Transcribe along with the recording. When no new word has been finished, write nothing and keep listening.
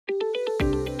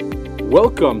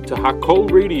Welcome to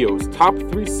Hakol Radio's Top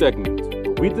 3 segment,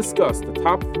 where we discuss the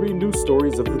top 3 news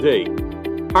stories of the day.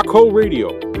 Hakol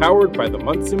Radio, powered by the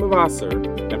Monsey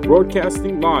Mavasser and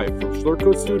broadcasting live from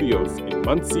Schlurko Studios in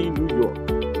Monsey, New York.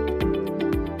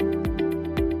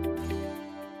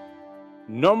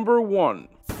 Number 1.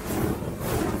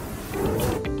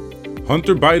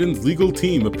 Hunter Biden's legal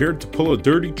team appeared to pull a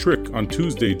dirty trick on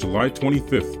Tuesday, July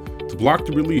 25th, to block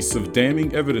the release of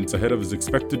damning evidence ahead of his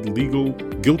expected legal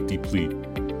guilty plea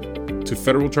to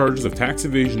federal charges of tax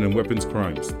evasion and weapons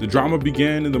crimes. The drama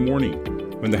began in the morning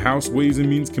when the House Ways and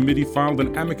Means Committee filed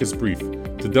an amicus brief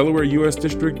to Delaware U.S.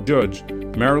 District Judge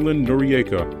Marilyn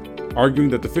Noriega, arguing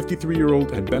that the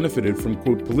 53-year-old had benefited from,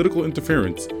 quote, political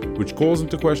interference, which calls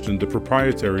into question the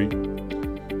propriety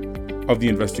of the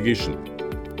investigation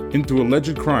into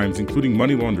alleged crimes including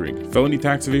money laundering, felony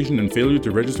tax evasion, and failure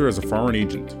to register as a foreign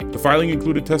agent. The filing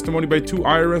included testimony by 2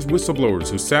 IRS whistleblowers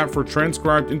who sat for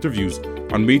transcribed interviews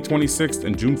on May 26th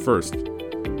and June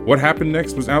 1st. What happened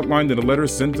next was outlined in a letter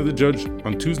sent to the judge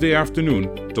on Tuesday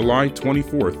afternoon, July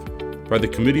 25th, by the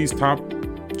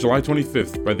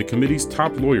committee's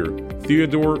top lawyer,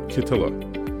 Theodore Kittila.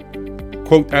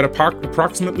 Quote, at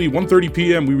approximately 1:30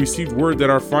 p.m., we received word that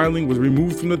our filing was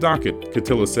removed from the docket,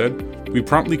 Kittila said. We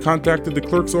promptly contacted the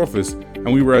clerk's office,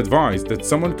 and we were advised that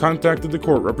someone contacted the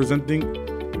court representing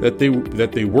that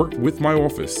they worked with my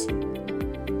office,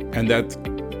 and that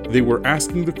they were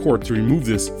asking the court to remove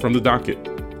this from the docket.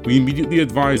 We immediately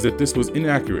advised that this was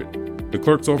inaccurate. The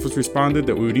clerk's office responded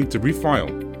that we would need to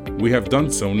refile. We have done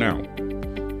so now.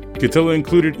 Kittila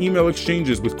included email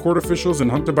exchanges with court officials and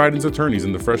Hunter Biden's attorneys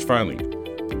in the fresh filing.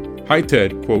 Hi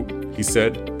Ted, quote, he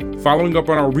said, following up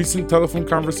on our recent telephone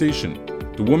conversation,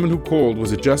 the woman who called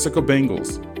was a Jessica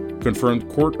Bangles, confirmed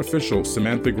court official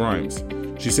Samantha Grimes.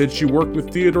 She said she worked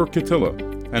with Theodore Kittila,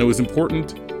 and it was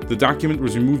important the document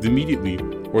was removed immediately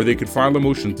or they could file a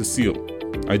motion to seal.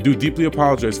 I do deeply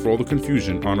apologize for all the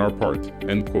confusion on our part,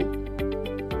 end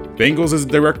quote. Bangles is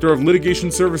the director of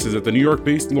litigation services at the New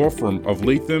York-based law firm of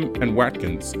Latham and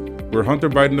Watkins, where Hunter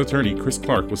Biden attorney Chris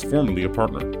Clark was formerly a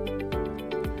partner.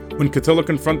 When Kittila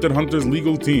confronted Hunter's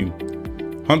legal team,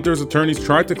 Hunter's attorneys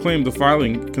tried to claim the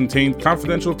filing contained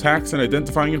confidential tax and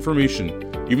identifying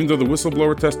information, even though the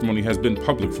whistleblower testimony has been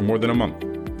public for more than a month.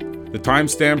 The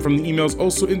timestamp from the emails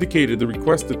also indicated the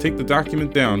request to take the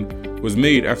document down was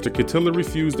made after Kittila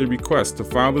refused a request to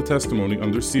file the testimony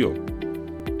under seal.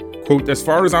 Quote, as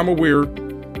far as I'm aware,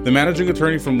 the managing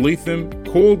attorney from Latham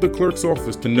called the clerk's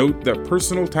office to note that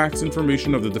personal tax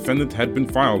information of the defendant had been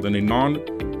filed in a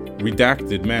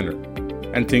non-redacted manner,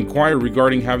 and to inquire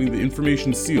regarding having the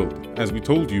information sealed. As we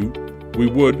told you, we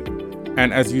would,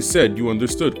 and as you said, you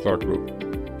understood, Clark wrote.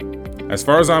 As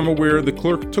far as I'm aware, the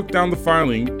clerk took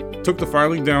the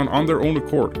filing down on their own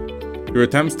accord. Your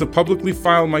attempts to publicly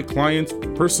file my client's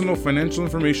personal financial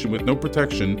information with no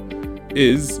protection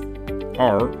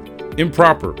are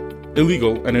improper,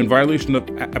 illegal, and in violation of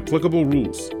applicable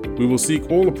rules. We will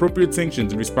seek all appropriate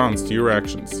sanctions in response to your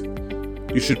actions.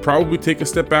 You should probably take a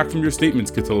step back from your statements,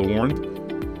 Kittila warned.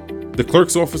 The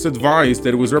clerk's office advised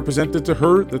that it was represented to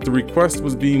her that the request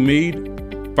was being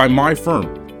made by my firm.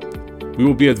 We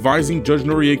will be advising Judge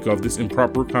Noriega of this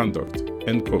improper conduct,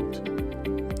 end quote.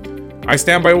 I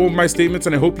stand by all of my statements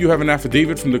and I hope you have an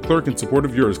affidavit from the clerk in support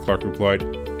of yours, Clark replied.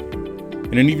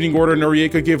 In an evening order,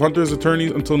 Noriega gave Hunter's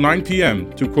attorneys until 9 p.m.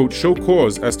 to, quote, show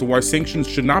cause as to why sanctions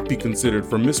should not be considered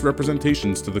for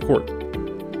misrepresentations to the court,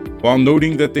 while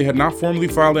noting that they had not formally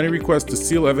filed any request to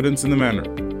seal evidence in the manner.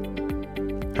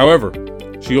 However,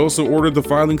 she also ordered the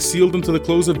filing sealed until the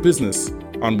close of business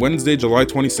on Wednesday, July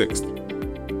 26th.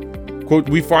 Quote,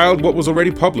 we filed what was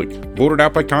already public, voted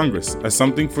out by Congress, as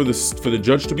something for the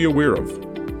judge to be aware of.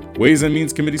 Ways and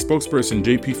Means Committee spokesperson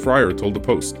J.P. Fryer told the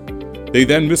Post. They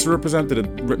then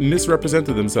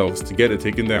misrepresented themselves to get it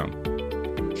taken down.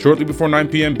 Shortly before 9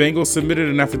 p.m., Bangles submitted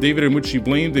an affidavit in which she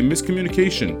blamed a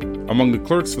miscommunication among the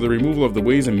clerks for the removal of the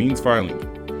Ways and Means filing.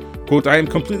 Quote, I am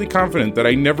completely confident that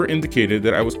I never indicated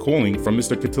that I was calling from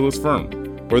Mr. Kittila's firm,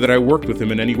 or that I worked with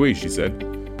him in any way, she said.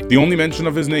 The only mention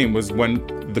of his name was when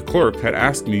the clerk had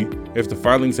asked me if the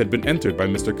filings had been entered by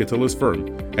Mr. Kittila's firm,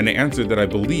 and I answered that I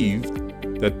believed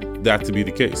that to be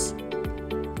the case.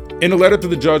 In a letter to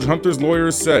the judge, Hunter's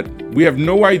lawyers said, we have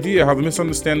no idea how the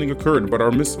misunderstanding occurred, but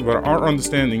our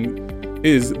understanding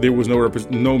is there was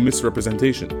no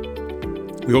misrepresentation.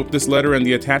 We hope this letter and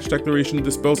the attached declaration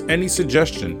dispels any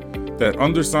suggestion that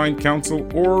undersigned counsel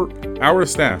or our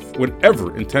staff would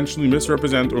ever intentionally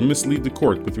misrepresent or mislead the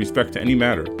court with respect to any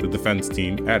matter, the defense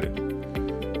team added.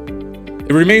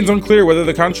 It remains unclear whether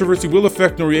the controversy will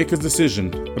affect Noriega's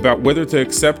decision about whether to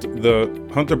accept the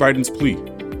Hunter Biden's plea.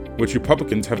 which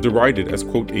Republicans have derided as,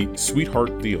 quote, a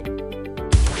sweetheart deal.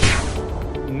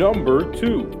 Number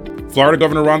 2. Florida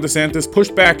Governor Ron DeSantis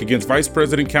pushed back against Vice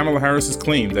President Kamala Harris's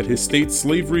claim that his state's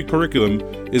slavery curriculum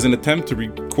is an attempt to,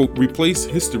 replace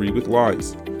history with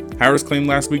lies. Harris claimed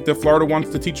last week that Florida wants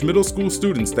to teach middle school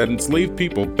students that enslaved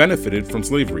people benefited from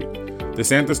slavery.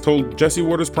 DeSantis told Jesse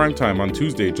Watters Primetime on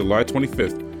Tuesday, July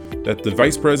 25th, that the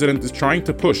vice president is trying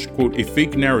to push, quote, a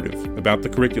fake narrative about the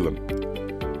curriculum.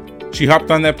 She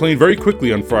hopped on that plane very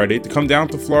quickly on Friday to come down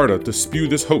to Florida to spew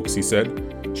this hoax, he said.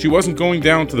 She wasn't going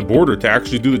down to the border to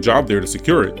actually do the job there to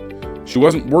secure it. She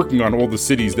wasn't working on all the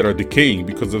cities that are decaying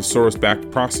because of Soros-backed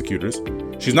prosecutors.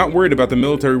 She's not worried about the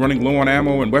military running low on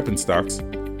ammo and weapon stocks.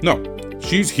 No,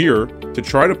 she's here to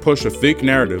try to push a fake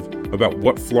narrative about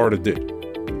what Florida did.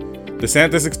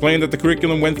 DeSantis explained that the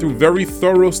curriculum went through very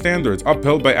thorough standards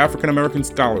upheld by African-American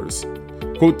scholars.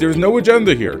 Quote, there's no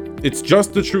agenda here. It's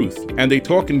just the truth, and they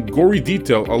talk in gory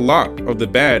detail a lot of the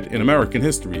bad in American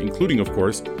history, including, of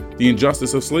course, the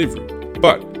injustice of slavery.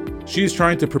 But she is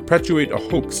trying to perpetuate a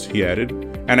hoax, he added,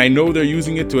 and I know they're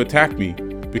using it to attack me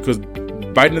because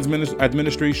Biden's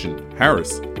administration,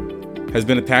 Harris, has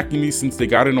been attacking me since they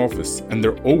got in office, and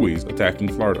they're always attacking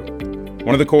Florida.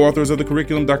 One of the co-authors of the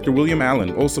curriculum, Dr. William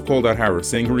Allen, also called out Harris,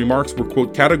 saying her remarks were,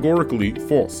 quote, categorically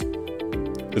false.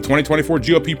 The 2024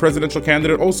 GOP presidential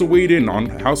candidate also weighed in on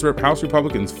House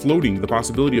Republicans floating the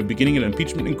possibility of beginning an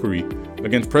impeachment inquiry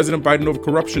against President Biden over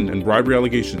corruption and bribery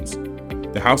allegations.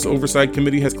 The House Oversight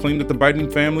Committee has claimed that the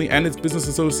Biden family and its business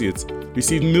associates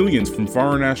received millions from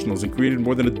foreign nationals and created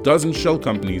more than a dozen shell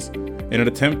companies in an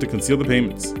attempt to conceal the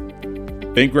payments.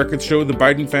 Bank records show the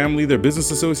Biden family, their business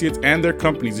associates, and their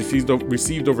companies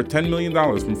received over $10 million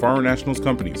from foreign nationals'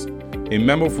 companies, a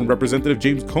memo from Representative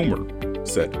James Comer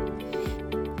said.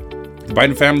 The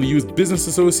Biden family used business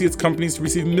associates' companies to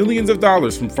receive millions of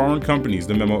dollars from foreign companies,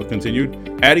 the memo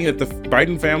continued, adding that the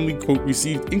Biden family, quote,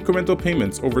 received incremental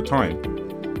payments over time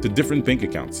to different bank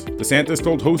accounts. DeSantis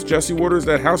told host Jesse Watters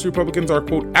that House Republicans are,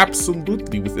 quote,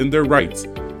 absolutely within their rights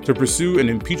to pursue an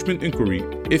impeachment inquiry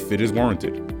if it is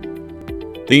warranted.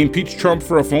 They impeached Trump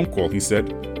for a phone call, he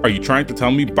said. Are you trying to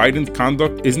tell me Biden's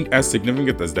conduct isn't as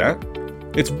significant as that?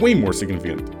 It's way more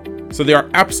significant. So they are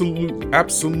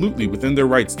absolutely within their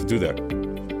rights to do that.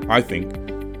 I think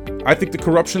the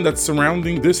corruption that's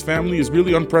surrounding this family is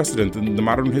really unprecedented in the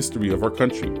modern history of our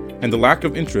country, and the lack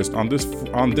of interest on this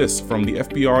from the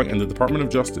FBI and the Department of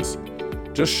Justice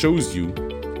just shows you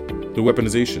the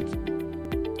weaponization.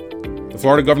 The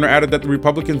Florida governor added that the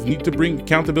Republicans need to bring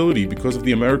accountability because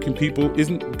the American people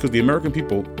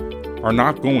are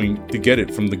not going to get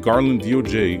it from the Garland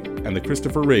DOJ and the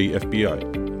Christopher Wray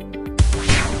FBI.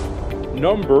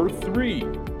 Number 3.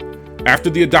 After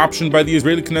the adoption by the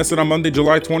Israeli Knesset on Monday,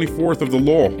 July 24th of the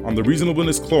law on the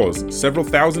reasonableness clause, several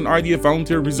thousand IDF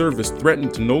volunteer reservists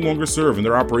threatened to no longer serve in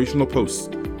their operational posts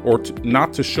or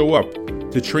not to show up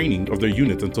to training of their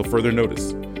units until further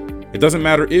notice. It doesn't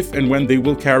matter if and when they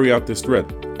will carry out this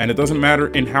threat, and it doesn't matter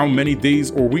in how many days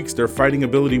or weeks their fighting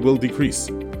ability will decrease.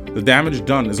 The damage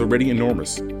done is already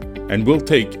enormous and will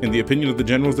take, in the opinion of the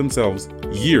generals themselves,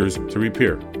 years to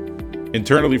repair.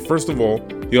 Internally, first of all,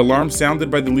 the alarm sounded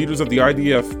by the leaders of the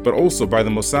IDF, but also by the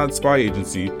Mossad spy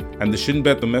agency and the Shin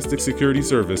Bet domestic security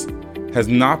service, has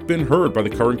not been heard by the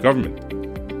current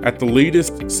government. At the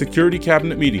latest Security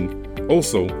Cabinet meeting,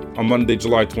 also on Monday,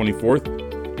 July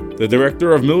 24th, the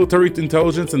Director of Military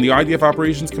Intelligence and the IDF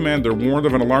Operations Commander warned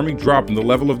of an alarming drop in the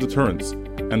level of deterrence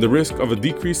and the risk of a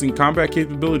decrease in combat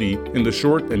capability in the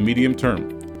short and medium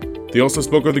term. They also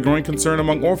spoke of the growing concern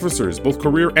among officers, both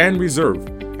career and reserve,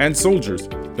 and soldiers,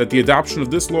 that the adoption of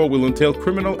this law will entail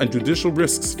criminal and judicial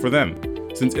risks for them,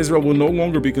 since Israel will no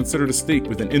longer be considered a state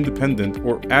with an independent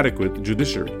or adequate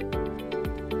judiciary.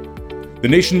 The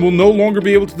nation will no longer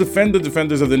be able to defend the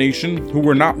defenders of the nation who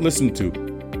were not listened to,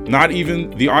 not even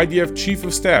the IDF Chief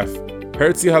of Staff,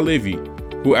 Herzi Halevi,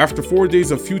 who after 4 days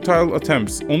of futile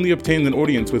attempts only obtained an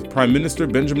audience with Prime Minister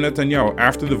Benjamin Netanyahu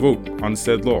after the vote on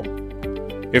said law.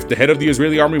 If the head of the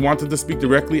Israeli army wanted to speak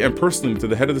directly and personally to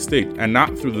the head of the state and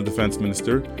not through the defense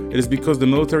minister, it is because the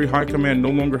military high command no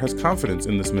longer has confidence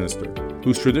in this minister,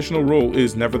 whose traditional role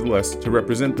is, nevertheless, to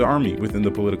represent the army within the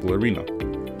political arena.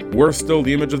 Worse still,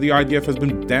 the image of the IDF has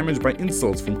been damaged by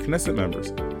insults from Knesset members,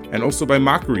 and also by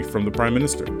mockery from the prime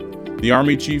minister. The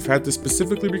army chief had to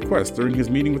specifically request during his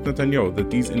meeting with Netanyahu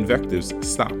that these invectives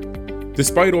stop.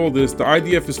 Despite all this, the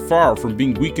IDF is far from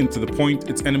being weakened to the point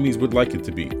its enemies would like it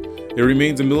to be. It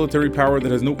remains a military power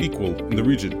that has no equal in the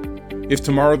region. If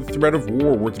tomorrow the threat of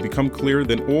war were to become clear,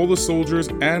 then all the soldiers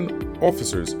and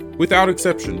officers, without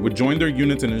exception, would join their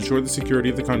units and ensure the security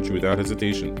of the country without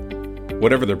hesitation,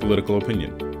 whatever their political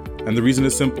opinion. and the reason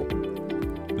is simple.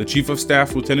 The Chief of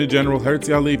Staff, Lieutenant General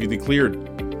Herzi Halevi, declared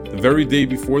the very day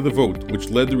before the vote, which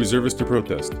led the reservists to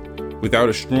protest, without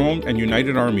a strong and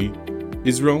united army,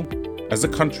 Israel, as a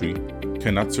country,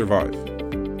 cannot survive.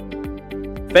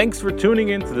 Thanks for tuning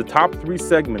in to the Top 3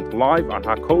 segment live on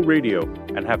Hakol Radio,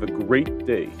 and have a great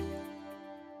day.